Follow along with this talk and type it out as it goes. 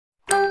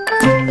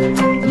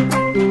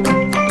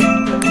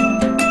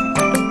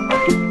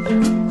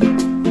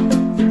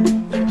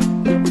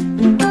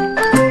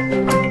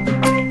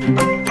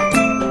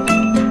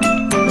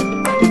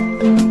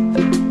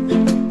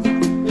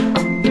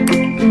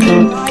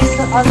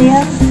chopped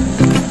onion.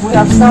 We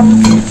have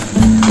some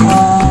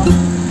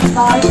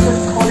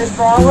diced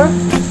cauliflower,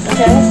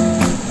 okay,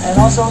 and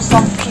also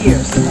some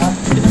pears.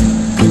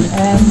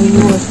 And we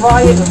will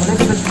fry it with a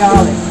little bit of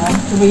garlic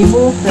to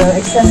remove the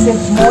excessive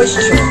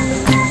moisture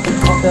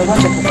of the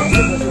vegetable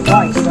with the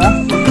rice.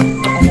 And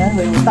then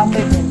we will dump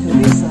it into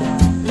this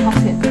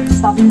pumpkin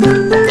stuffing.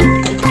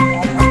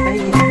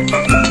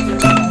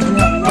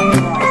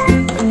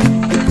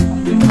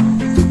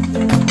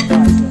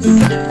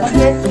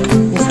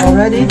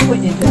 Already put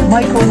into the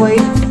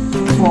microwave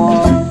for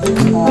I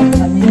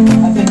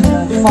think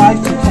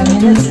 5 to 10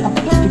 minutes.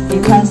 It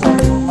depends on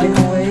the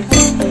microwave.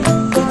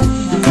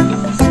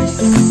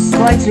 It's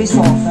slightly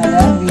soft, and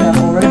then we have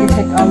already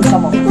taken out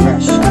some of the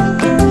flesh.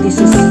 This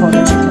is for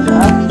the chicken.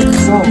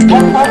 So 1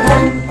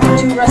 oven,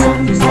 2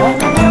 recipes.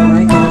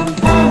 Very good.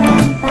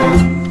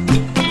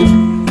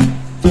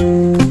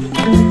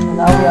 And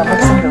now we are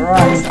mixing the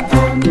rice.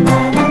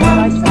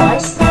 Nice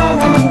rice.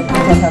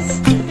 You can have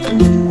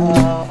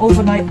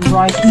overnight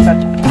rice is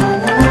better.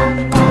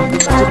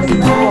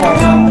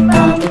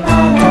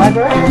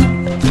 Fiber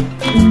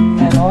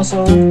and also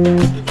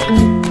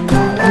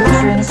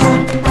nutrients,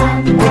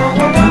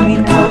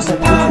 minerals and nutrients of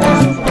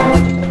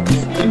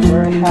vegetables.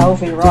 Very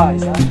healthy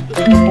rice.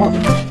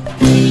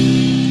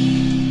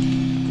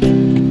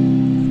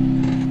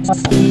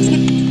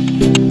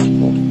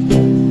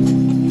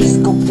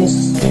 Scoop this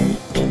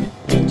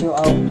into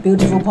our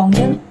beautiful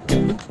pumpkin.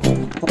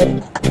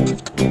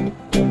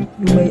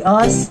 You may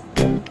ask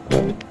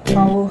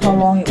how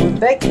long it will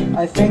bake.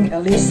 I think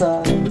at least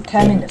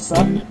 10 minutes,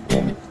 10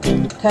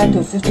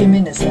 to 15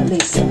 minutes at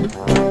least.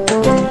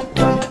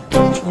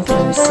 If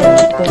you say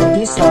that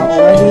these are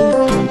already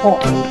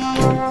hot,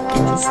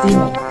 it's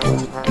steaming,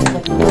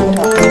 but you will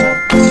have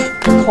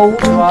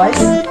cold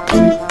rice,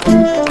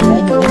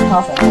 then you need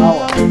half an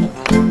hour.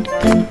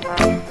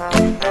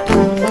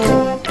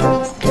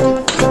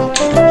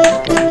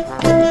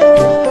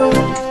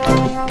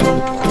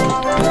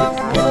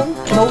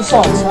 No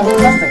salt,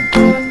 nothing.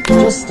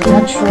 Just the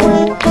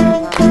natural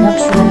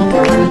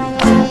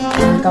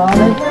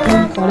garlic,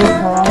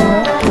 cauliflower.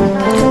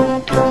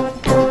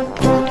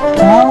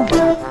 Now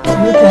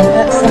you can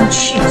add some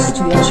cheese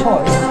to your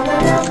choice.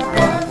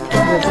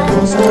 We can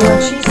also add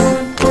cheese,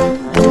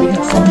 and we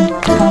have some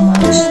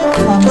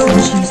Parmesan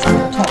cheese on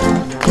top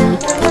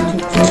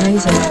to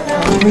place a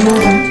grill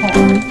on top.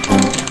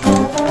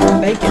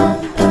 Bacon,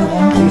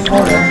 and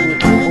before that we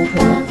will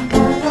open it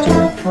to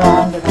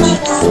brown the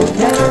cheese.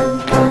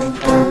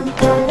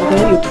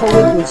 You coat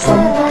it with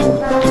some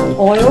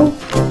oil,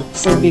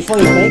 so before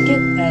you bake it,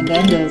 and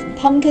then the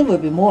pumpkin will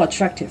be more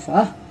attractive,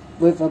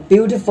 with a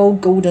beautiful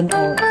golden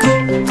orange.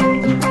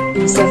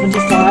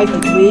 75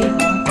 degrees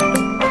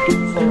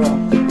for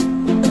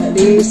at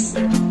least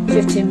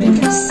 15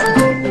 minutes,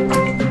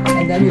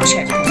 and then you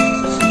check. A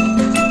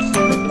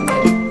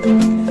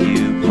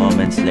few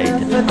moments later.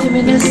 30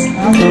 minutes,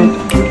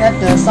 you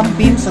add some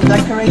beans of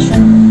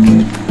decoration,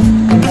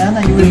 and then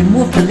you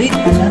remove the lid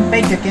and then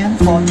bake again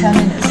for 10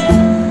 minutes.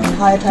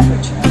 High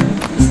temperature.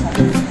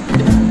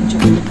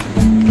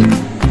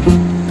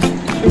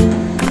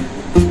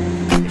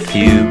 A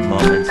few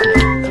moments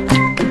later.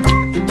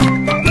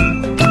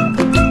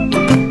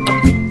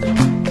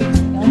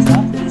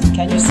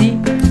 Can you see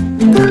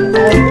the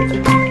oil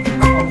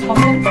of the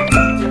pumpkin?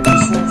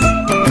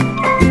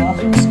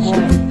 It's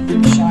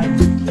glowing,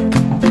 shiny.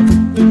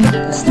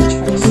 That's the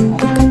trace.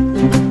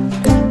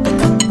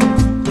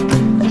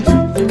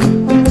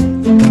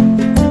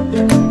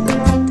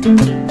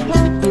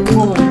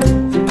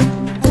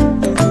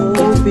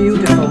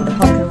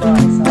 Beautiful.